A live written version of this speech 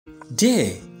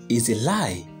There is a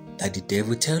lie that the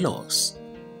devil tells us,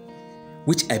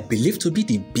 which I believe to be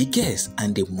the biggest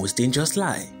and the most dangerous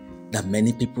lie that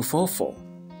many people fall for.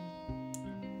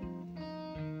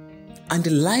 And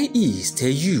the lie is tell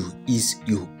you is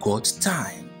you got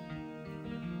time.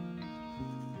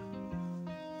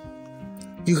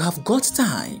 You have got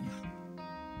time.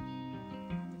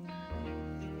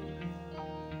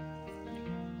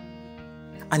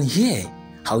 And here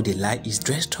how the lie is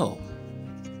dressed up.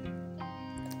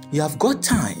 You have got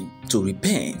time to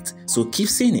repent, so keep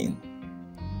sinning.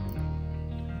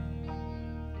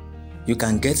 You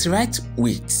can get right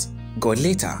with God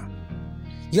later.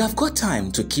 You have got time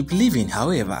to keep living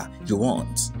however you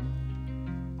want.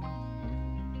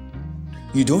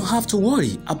 You don't have to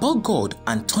worry about God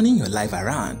and turning your life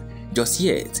around just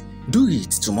yet. Do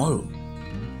it tomorrow.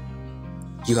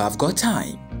 You have got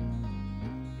time.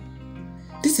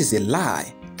 This is a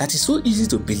lie that is so easy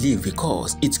to believe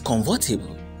because it's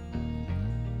comfortable.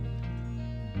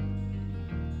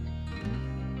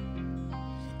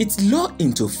 It's lured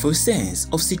into a false sense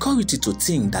of security to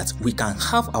think that we can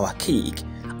have our cake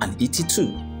and eat it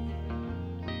too.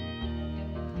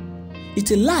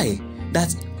 It's a lie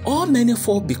that all many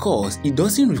fall because it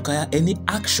doesn't require any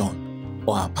action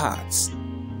on our parts.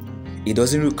 It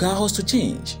doesn't require us to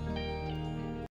change.